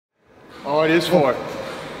Oh, it is 4.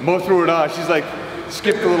 Mo threw it off. She's like,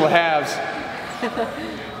 skip the little halves.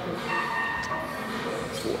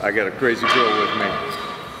 I got a crazy girl with me.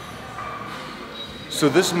 So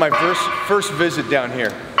this is my first visit down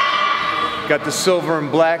here. Got the silver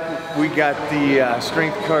and black. We got the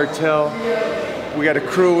Strength Cartel. We got a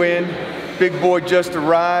crew in. Big boy just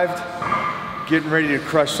arrived. Getting ready to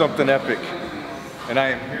crush something epic. And I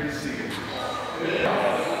am here to see it.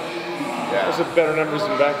 Those are better numbers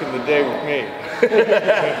than back in the day with me.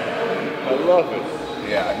 I love it.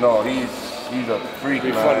 Yeah, no, he's a freak.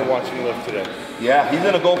 It'll be fun to watch him lift today. Yeah, he's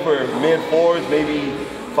gonna go for mid-4s, maybe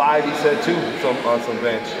 5. He said 2 on some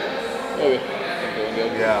bench. Maybe.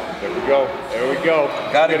 Yeah. There we go. There we go.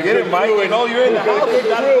 Gotta get it, Mike. You know you're in the house. We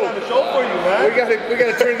got a show for you, man. We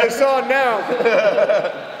gotta turn this on now.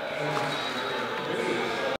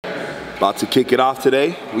 About to kick it off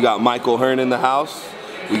today. We got Michael Hearn in the house.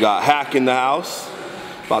 We got Hack in the house.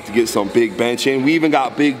 About to get some big bench in. We even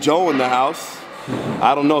got Big Joe in the house.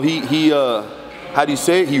 I don't know, he how do you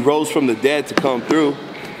say it? He rose from the dead to come through.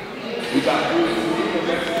 We got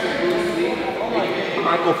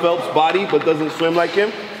Michael Phelps' body, but doesn't swim like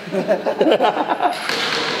him. About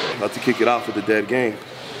to kick it off with the dead game.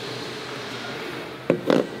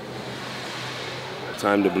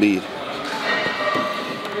 Time to bleed.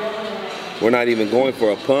 We're not even going for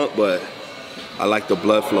a pump, but I like the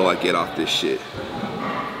blood flow I get off this shit.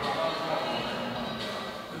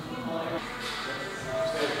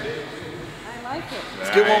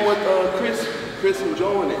 Let's get one with Chris and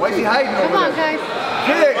Joe in it. Why is he hiding over there? Come on, guys.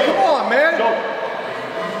 Kid, come on, man.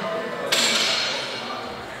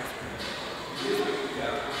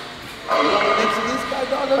 Next to this guy,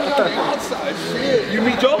 dog, I'm on the outside. Shit. You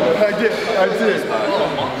meet Joe? I did.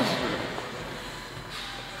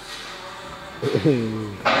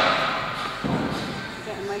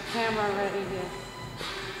 Getting my camera ready here.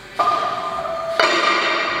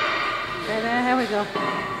 There we go.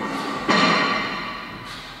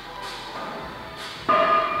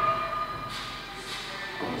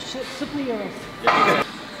 Oh shit, superheroes.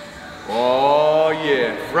 Oh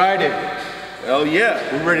yeah, Friday. Hell yeah.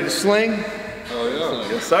 We ready to sling? Oh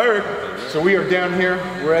yeah. Yes, sir. So we are down here.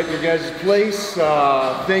 We're at your guys' place.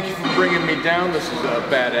 Thank you for bringing me down. This is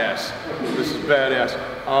badass. This is badass.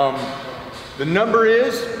 The number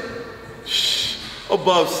is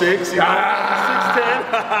above 6.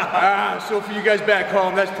 6'10". So for you guys back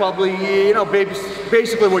home, that's probably, you know,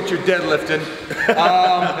 basically what you're deadlifting.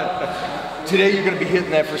 Today you're gonna be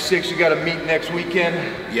hitting that for 6. You got a meet next weekend.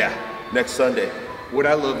 Yeah, next Sunday. What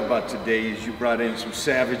I love about today is you brought in some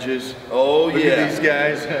savages. Oh Look yeah. at these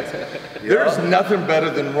guys. There's nothing better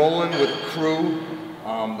than rolling with a crew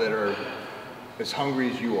that are as hungry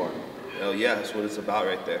as you are. Hell yeah, that's what it's about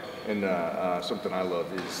right there. And something I love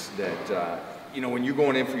is that, you know, when you're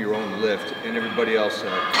going in for your own lift and everybody else,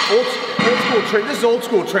 old school training, this is old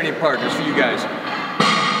school training partners for you guys.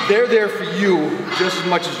 They're there for you just as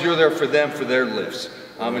much as you're there for them for their lifts.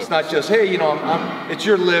 It's not just, hey, you know, it's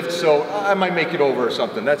your lift, so I might make it over or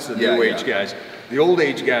something. That's the new age guys. The old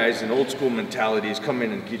age guys and old school mentalities come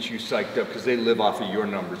in and get you psyched up because they live off of your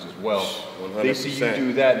numbers as well. 100%. They see you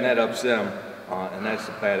do that and that ups them. And that's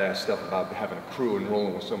the badass stuff about having a crew and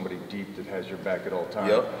rolling with somebody deep that has your back at all times.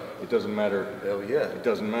 Yep. It doesn't matter. Hell yeah. It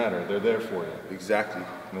doesn't matter. They're there for you. Exactly.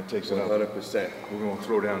 And it takes it up. 100%. We're going to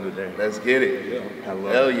throw down today. Let's get it. Yeah. I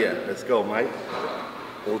love Hell it. yeah. Let's go, Mike.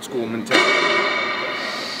 Old school mentality.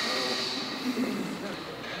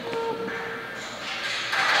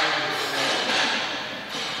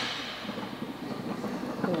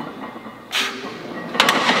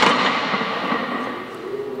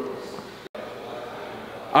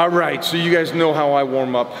 All right, so you guys know how I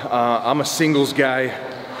warm up. I'm a singles guy.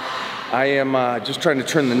 I am just trying to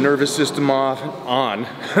turn the nervous system off,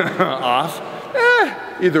 off.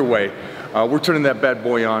 Either way, we're turning that bad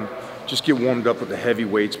boy on. Just get warmed up with the heavy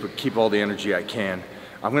weights, but keep all the energy I can.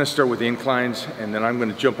 I'm gonna start with inclines, and then I'm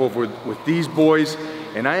gonna jump over with these boys,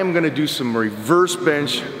 and I am gonna do some reverse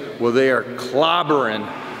bench where they are clobbering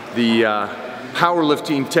the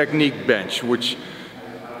powerlifting technique bench, which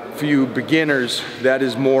for you beginners, that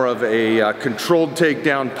is more of a controlled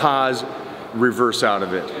takedown, pause, reverse out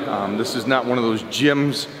of it. This is not one of those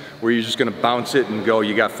gyms where you're just gonna bounce it and go,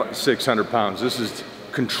 you got 600 pounds. This is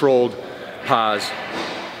controlled, pause,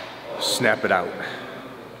 snap it out.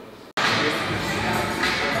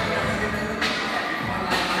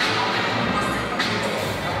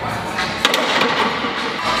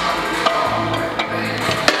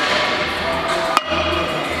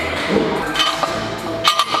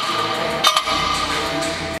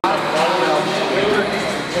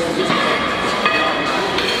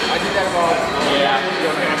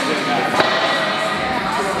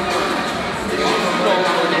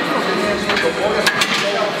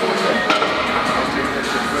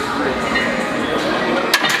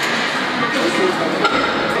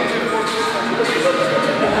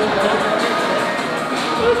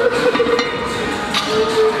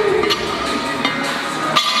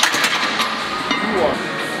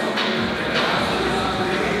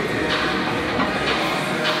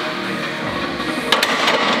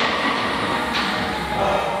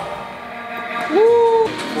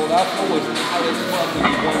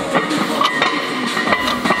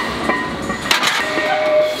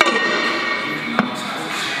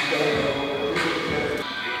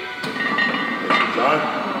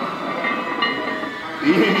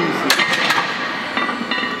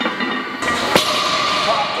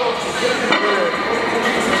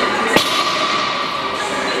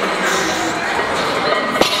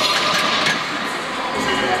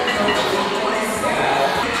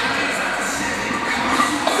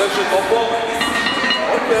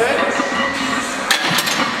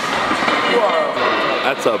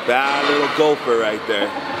 That's a bad little gopher right there.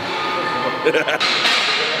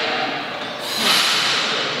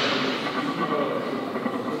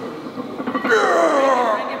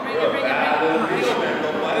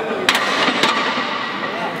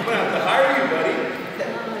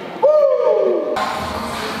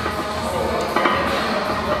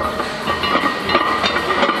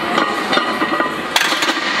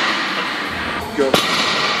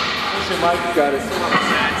 Mike got it.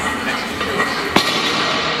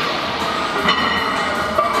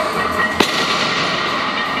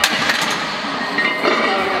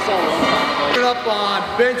 Up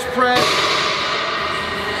on bench press.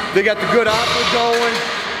 They got the good opera going,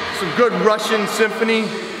 some good Russian symphony.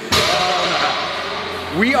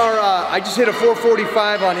 We are, I just hit a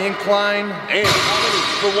 445 on incline. And how many?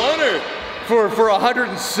 For one or? For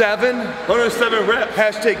 107. 107 reps.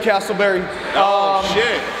 Hashtag Castleberry. Oh,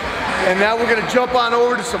 shit. And now we're gonna jump on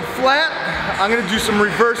over to some flat. I'm gonna do some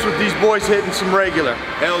reverse with these boys hitting some regular.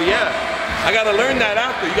 Hell yeah. I gotta learn that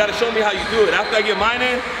after. You gotta show me how you do it. After I get mine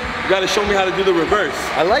in, you gotta show me how to do the reverse.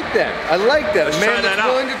 I like that. I like that. Let's A man try that that's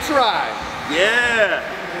out. willing to try. Yeah.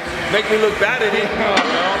 Make me look bad at it.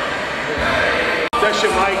 That shit,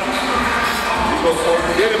 Mike.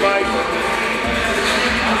 Get it, Mike.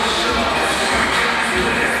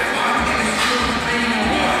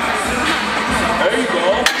 There you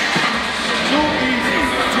go. Too easy.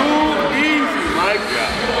 Too easy, Mike.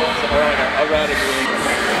 Yeah. All right, I'll ride it.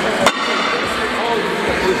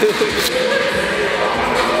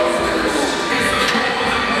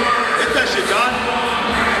 Get that shit done.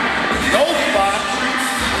 No spot.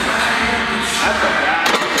 That's a bad.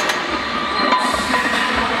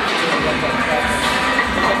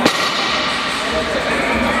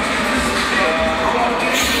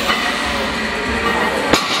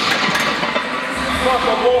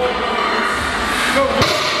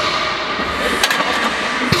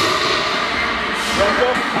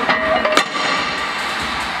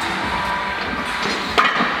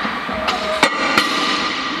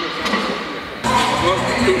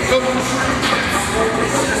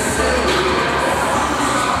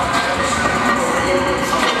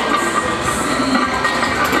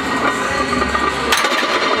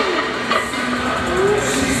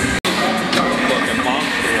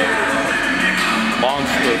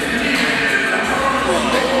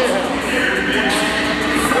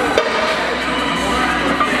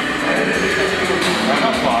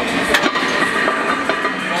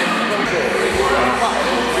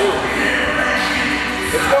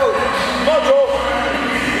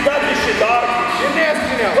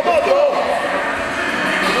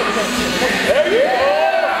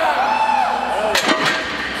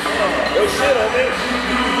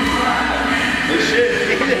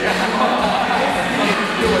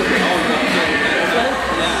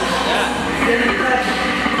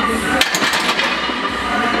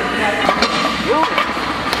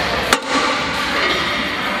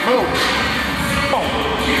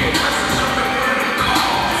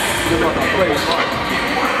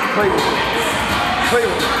 Play with it. Play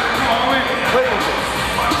with it. Play with it.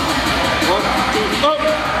 1, 2, up.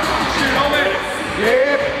 Shoot on it.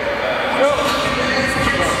 Yeah.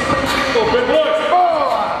 Go, big boy.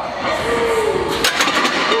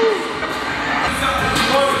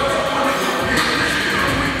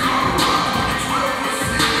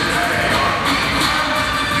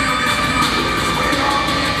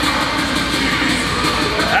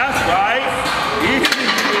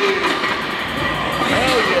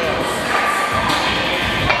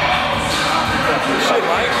 Shit,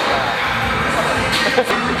 Mike.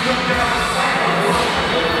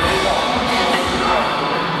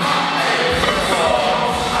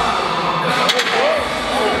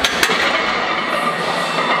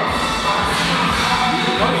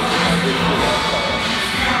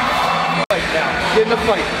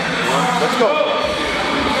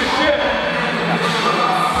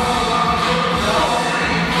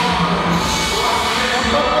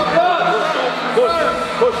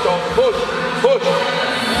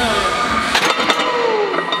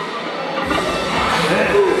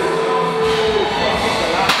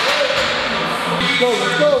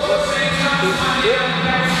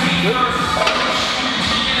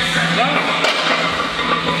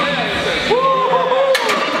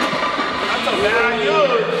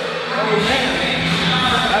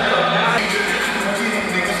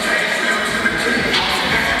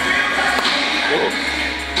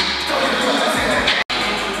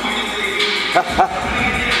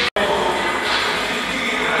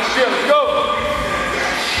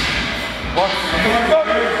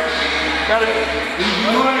 Got it.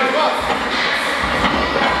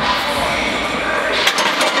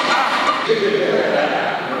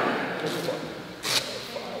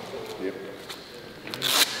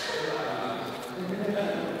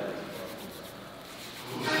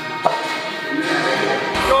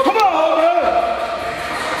 Come on, man.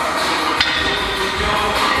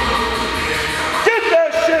 Get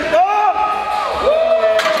that shit, dog.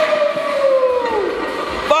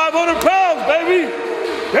 500 pounds, baby.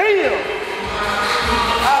 Damn.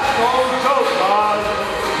 That's no joke, dog.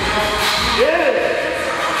 Yeah.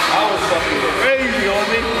 I was fucking crazy on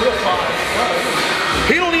me.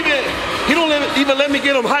 He don't even let me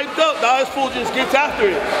get him hyped up, dog. This fool just gets after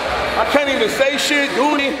it. I can't even say shit,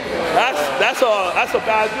 do it. That's a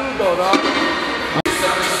bad dude though, dog.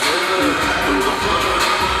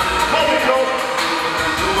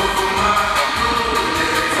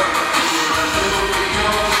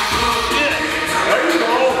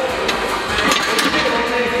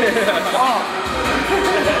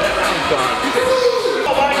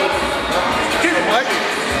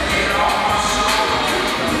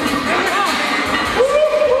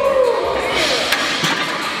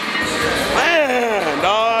 Man,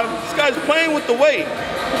 dog, this guy's playing with the weight.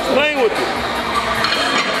 He's playing with it.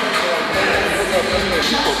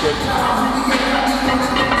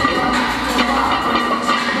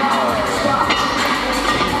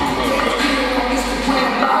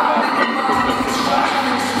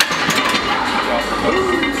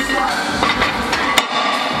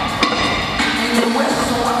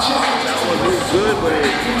 Good, but I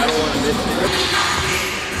don't want to miss it.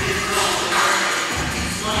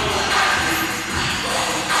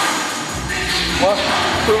 1, 2,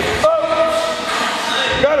 oh!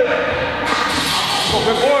 Got it!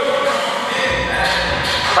 Okay, boy.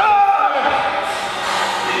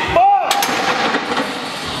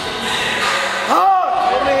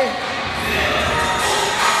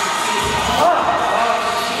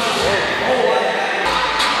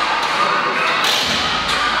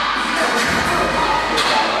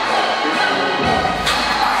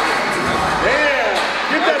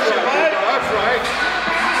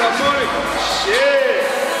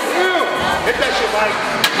 Hit that shit, Mike.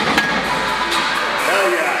 Hell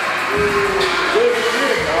yeah. Good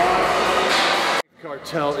shit, dog.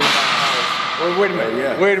 Cartel in my house. Well, wait a minute.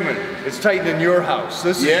 Yeah. Wait a minute. It's tightened in your house.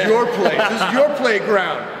 This is your place. This is your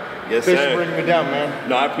playground. Yes, Thanks sir. for bringing me down, man.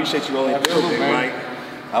 No, I appreciate you rolling through, big Mike.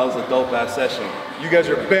 That was a dope ass session. You guys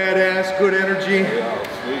are badass, good energy. Yeah,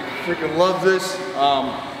 sweet. Freaking love this.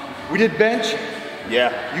 We did bench.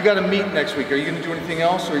 Yeah. You got to meet next week. Are you going to do anything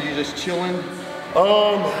else, or are you just chilling?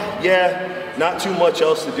 Yeah, not too much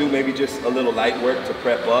else to do, maybe just a little light work to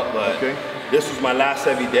prep up, but this was my last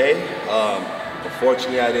heavy day.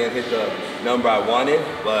 Unfortunately, I didn't hit the number I wanted,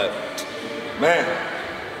 but man,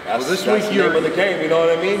 that's the name of the game, you know what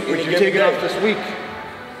I mean? You're taking off this week.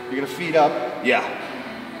 You're gonna feed up. Yeah,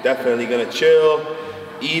 definitely gonna chill,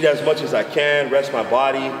 eat as much as I can, rest my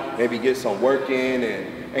body, maybe get some work in,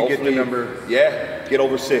 and get the number. Yeah, get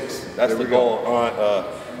over 6. That's the goal on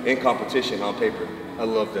in competition on paper. I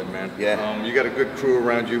love that, man. Yeah. You got a good crew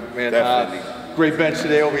around you, man. Definitely. Great bench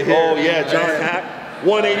today over here. Oh yeah, John Hack,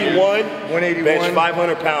 181. 181. Bench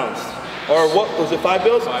 500 pounds. Or what, was it 5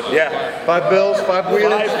 bills? Yeah. 5 bills, 5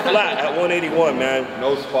 wheels. 5 flat at 181, man.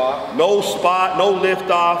 No spot. No spot, no lift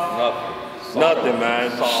off. Nothing. Nothing,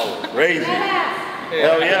 man. Solid. Crazy.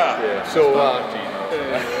 Hell yeah. So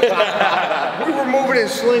we were moving and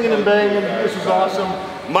slinging and banging. This was awesome.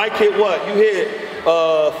 Mike hit what? You hit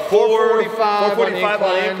 445 on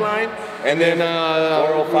incline. And then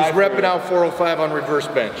was repping out 405 on reverse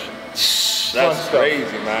bench. That's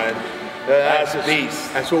crazy, man. That's a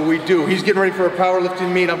beast. That's what we do. He's getting ready for a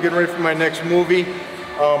powerlifting meet. I'm getting ready for my next movie.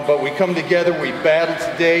 But we come together, we battle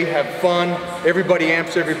today, have fun. Everybody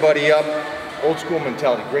amps everybody up. Old school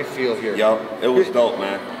mentality, great feel here. Yo, it was dope,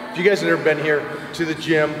 man. If you guys have never been here to the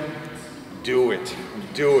gym, do it.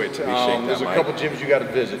 Do it. There's a couple gyms you got to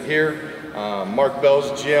visit here. Mark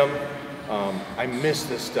Bell's gym. I miss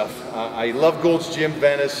this stuff. I love Gold's Gym,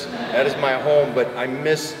 Venice. That is my home, but I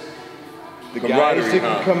miss the guys that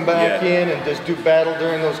can come back in and just do battle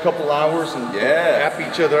during those couple hours and hap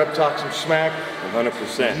each other up, talk some smack.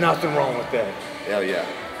 100%. Nothing wrong with that. Hell yeah.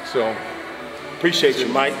 So, Appreciate you,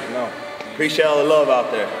 Mike. No. Appreciate all the love out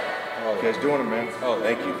there. Oh, you guys doing it, man. Oh,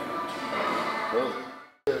 thank you.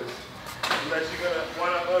 Unless you're gonna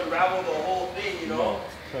want to unravel the whole thing, you know?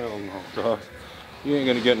 Hell no, dog. You ain't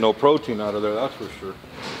gonna get no protein out of there, that's for sure.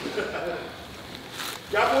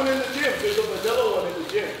 Got one in the gym. There's a vanilla one in the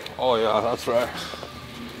gym. Oh yeah, that's right.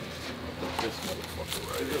 This motherfucker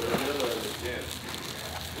right here. Vanilla in the gym.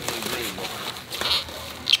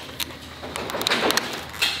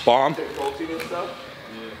 Bomb? Protein and stuff?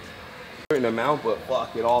 Yeah. Certain amount, but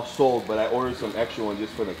fuck, it all sold. But I ordered some extra one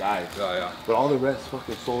just for the guys. Yeah. But all the rest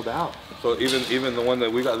fucking sold out. So even the one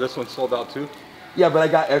that we got, this one sold out too? Yeah, but I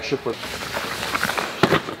got extra for.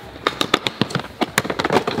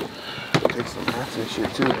 Take some hats and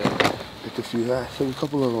shit too. Picked a few hats. Took a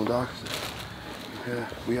couple of them, doc. Yeah,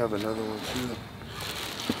 we have another one too.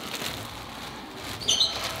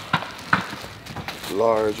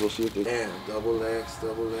 Large, we'll see if they. Damn, double X,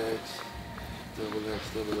 double X, double X,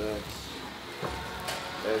 double X,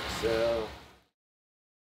 XL.